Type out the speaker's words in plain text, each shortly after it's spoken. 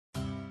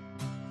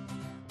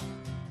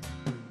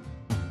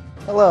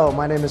Hello,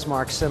 my name is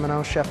Marc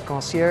Simoneau, Chef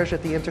Concierge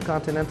at the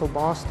Intercontinental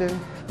Boston.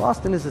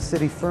 Boston is a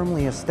city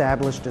firmly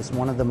established as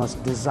one of the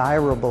most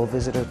desirable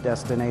visitor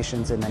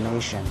destinations in the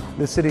nation.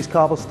 The city's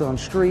cobblestone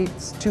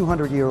streets,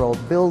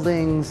 200-year-old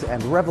buildings,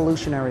 and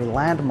revolutionary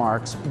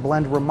landmarks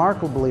blend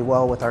remarkably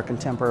well with our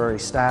contemporary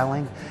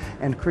styling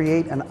and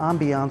create an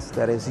ambiance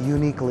that is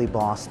uniquely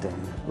Boston.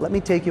 Let me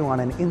take you on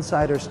an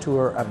insider's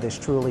tour of this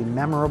truly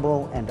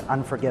memorable and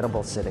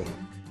unforgettable city.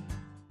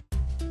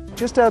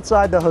 Just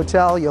outside the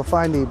hotel, you'll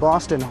find the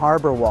Boston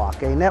Harbor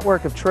Walk, a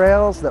network of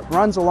trails that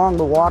runs along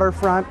the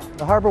waterfront.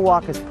 The Harbor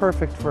Walk is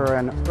perfect for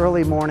an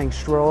early morning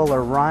stroll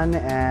or run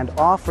and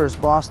offers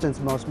Boston's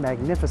most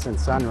magnificent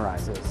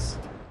sunrises.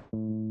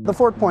 The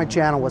Fort Point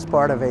Channel was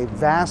part of a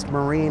vast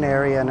marine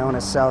area known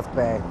as South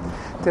Bay.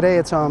 Today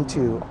it's home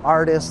to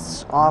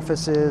artists,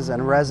 offices,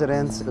 and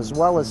residents, as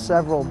well as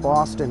several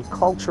Boston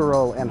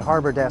cultural and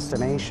harbor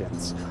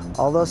destinations.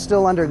 Although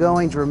still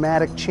undergoing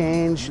dramatic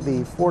change,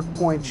 the Fort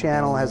Point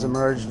Channel has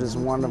emerged as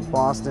one of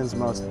Boston's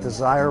most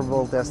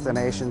desirable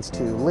destinations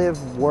to live,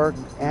 work,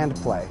 and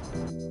play.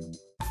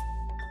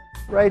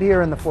 Right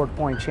here in the Fort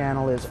Point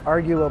Channel is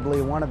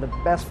arguably one of the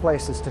best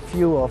places to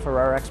fuel for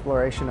our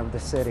exploration of the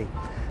city.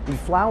 The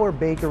Flower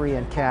Bakery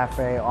and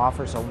Cafe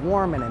offers a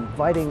warm and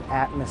inviting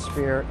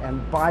atmosphere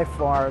and by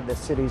far the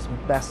city's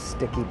best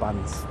sticky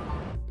buns.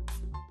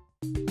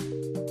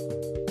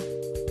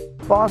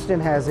 Boston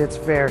has its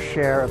fair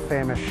share of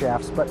famous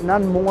chefs, but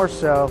none more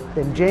so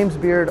than James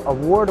Beard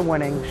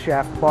award-winning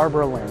chef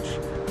Barbara Lynch,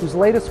 whose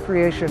latest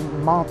creation,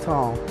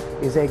 Menton,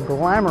 is a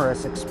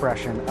glamorous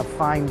expression of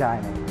fine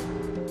dining.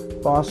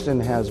 Boston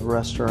has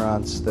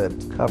restaurants that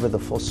cover the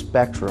full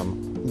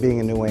spectrum. Being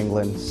in New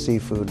England,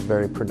 seafood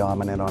very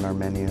predominant on our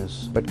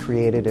menus, but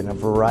created in a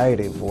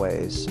variety of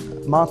ways.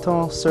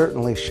 Menton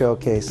certainly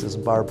showcases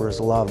Barbara's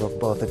love of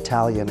both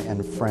Italian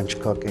and French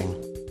cooking.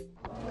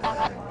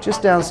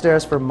 Just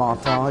downstairs from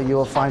Menton, you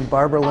will find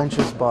Barbara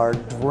Lynch's bar,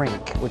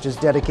 Drink, which is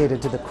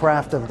dedicated to the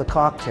craft of the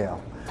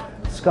cocktail.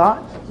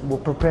 Scott will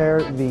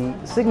prepare the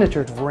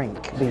signature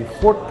drink, the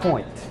Fort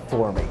Point,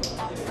 for me.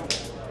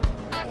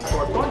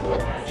 Fort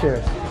Point?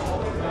 Cheers.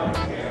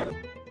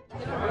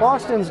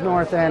 Boston's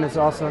North End is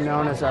also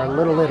known as our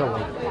Little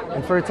Italy,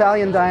 and for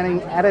Italian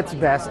dining at its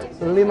best,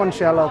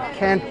 Limoncello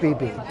can't be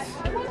beat.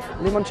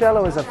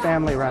 Limoncello is a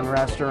family-run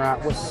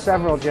restaurant with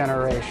several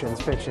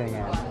generations pitching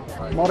in.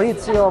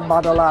 Maurizio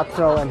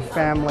Badolato and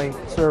family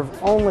serve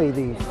only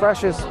the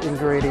freshest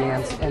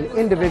ingredients and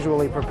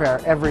individually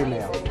prepare every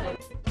meal.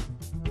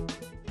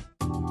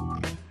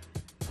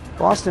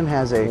 Boston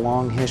has a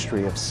long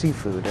history of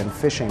seafood and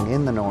fishing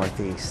in the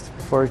Northeast.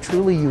 For a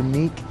truly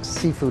unique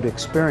seafood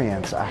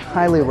experience, I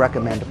highly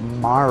recommend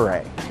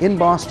Mare. In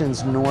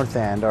Boston's North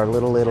End, our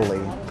Little Italy.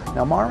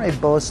 Now, Mare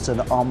boasts an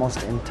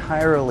almost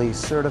entirely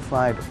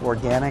certified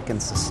organic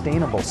and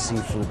sustainable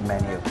seafood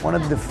menu, one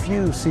of the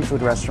few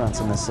seafood restaurants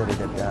in the city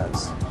that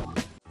does.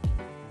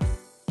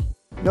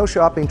 No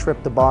shopping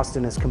trip to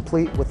Boston is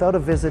complete without a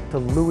visit to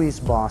Louis'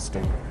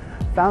 Boston.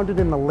 Founded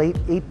in the late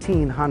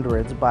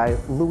 1800s by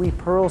Louis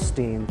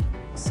Pearlstein,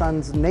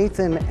 sons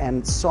Nathan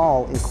and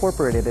Saul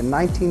incorporated in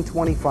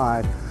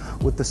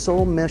 1925 with the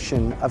sole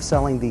mission of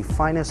selling the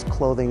finest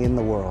clothing in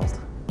the world.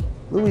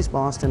 Louis'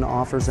 Boston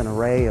offers an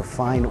array of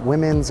fine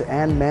women's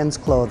and men's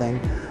clothing,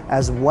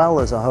 as well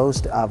as a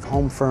host of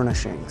home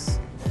furnishings.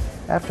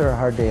 After a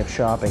hard day of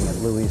shopping at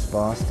Louis'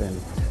 Boston,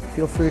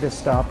 feel free to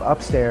stop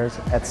upstairs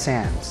at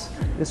Sam's.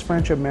 This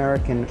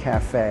French-American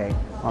cafe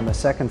on the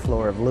second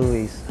floor of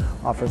Louis'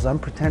 offers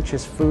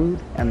unpretentious food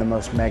and the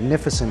most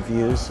magnificent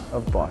views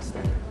of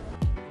Boston.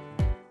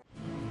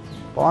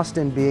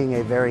 Boston, being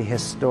a very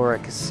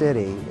historic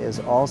city, is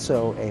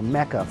also a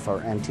mecca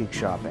for antique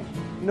shopping.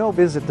 No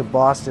visit to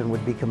Boston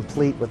would be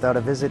complete without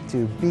a visit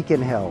to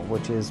Beacon Hill,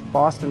 which is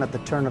Boston at the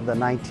turn of the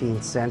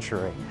 19th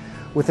century.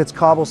 With its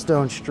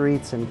cobblestone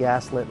streets and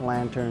gaslit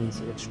lanterns,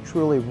 it's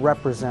truly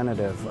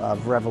representative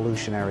of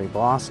revolutionary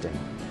Boston.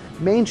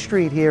 Main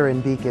Street here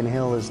in Beacon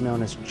Hill is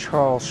known as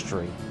Charles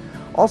Street,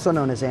 also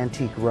known as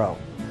Antique Row.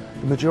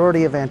 The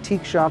majority of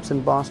antique shops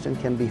in Boston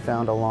can be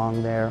found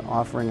along there,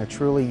 offering a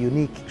truly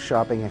unique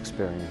shopping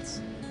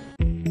experience.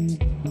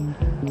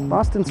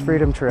 Boston's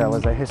Freedom Trail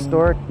is a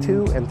historic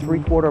 2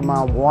 3/4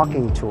 mile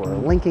walking tour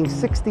linking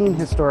 16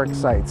 historic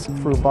sites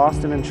through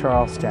Boston and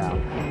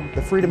Charlestown.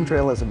 The Freedom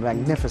Trail is a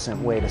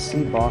magnificent way to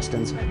see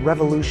Boston's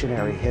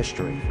revolutionary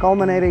history,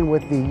 culminating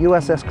with the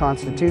USS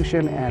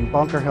Constitution and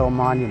Bunker Hill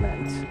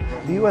Monument.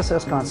 The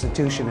USS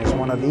Constitution is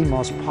one of the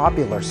most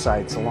popular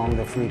sites along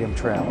the Freedom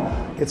Trail.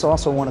 It's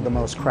also one of the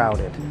most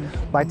crowded.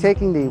 By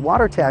taking the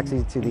water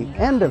taxi to the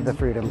end of the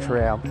Freedom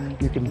Trail,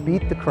 you can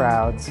beat the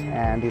crowds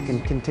and you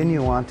can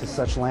continue on to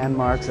such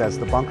landmarks as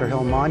the Bunker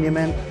Hill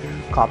Monument,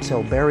 Copp's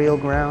Hill Burial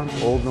Ground,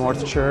 Old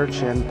North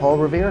Church, and Paul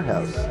Revere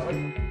House.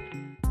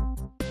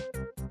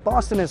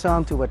 Boston is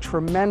home to a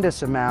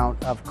tremendous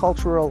amount of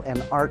cultural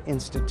and art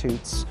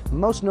institutes,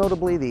 most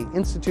notably the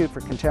Institute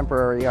for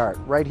Contemporary Art,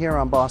 right here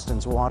on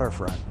Boston's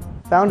waterfront.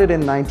 Founded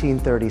in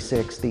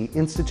 1936, the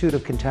Institute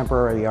of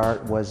Contemporary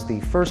Art was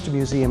the first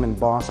museum in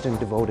Boston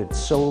devoted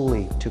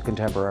solely to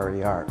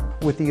contemporary art.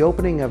 With the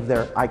opening of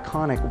their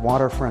iconic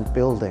waterfront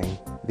building,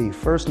 the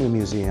first new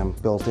museum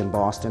built in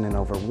Boston in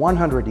over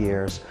 100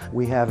 years,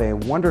 we have a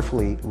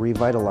wonderfully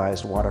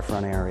revitalized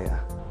waterfront area.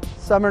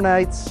 Summer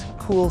nights,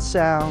 cool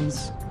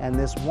sounds, and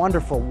this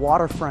wonderful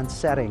waterfront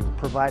setting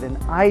provide an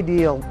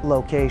ideal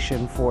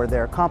location for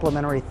their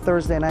complimentary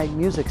Thursday night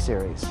music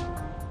series.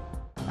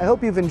 I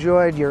hope you've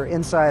enjoyed your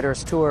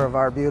insider's tour of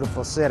our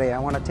beautiful city. I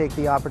want to take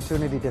the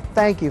opportunity to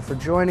thank you for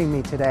joining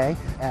me today,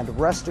 and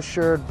rest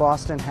assured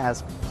Boston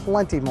has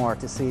plenty more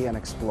to see and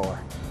explore.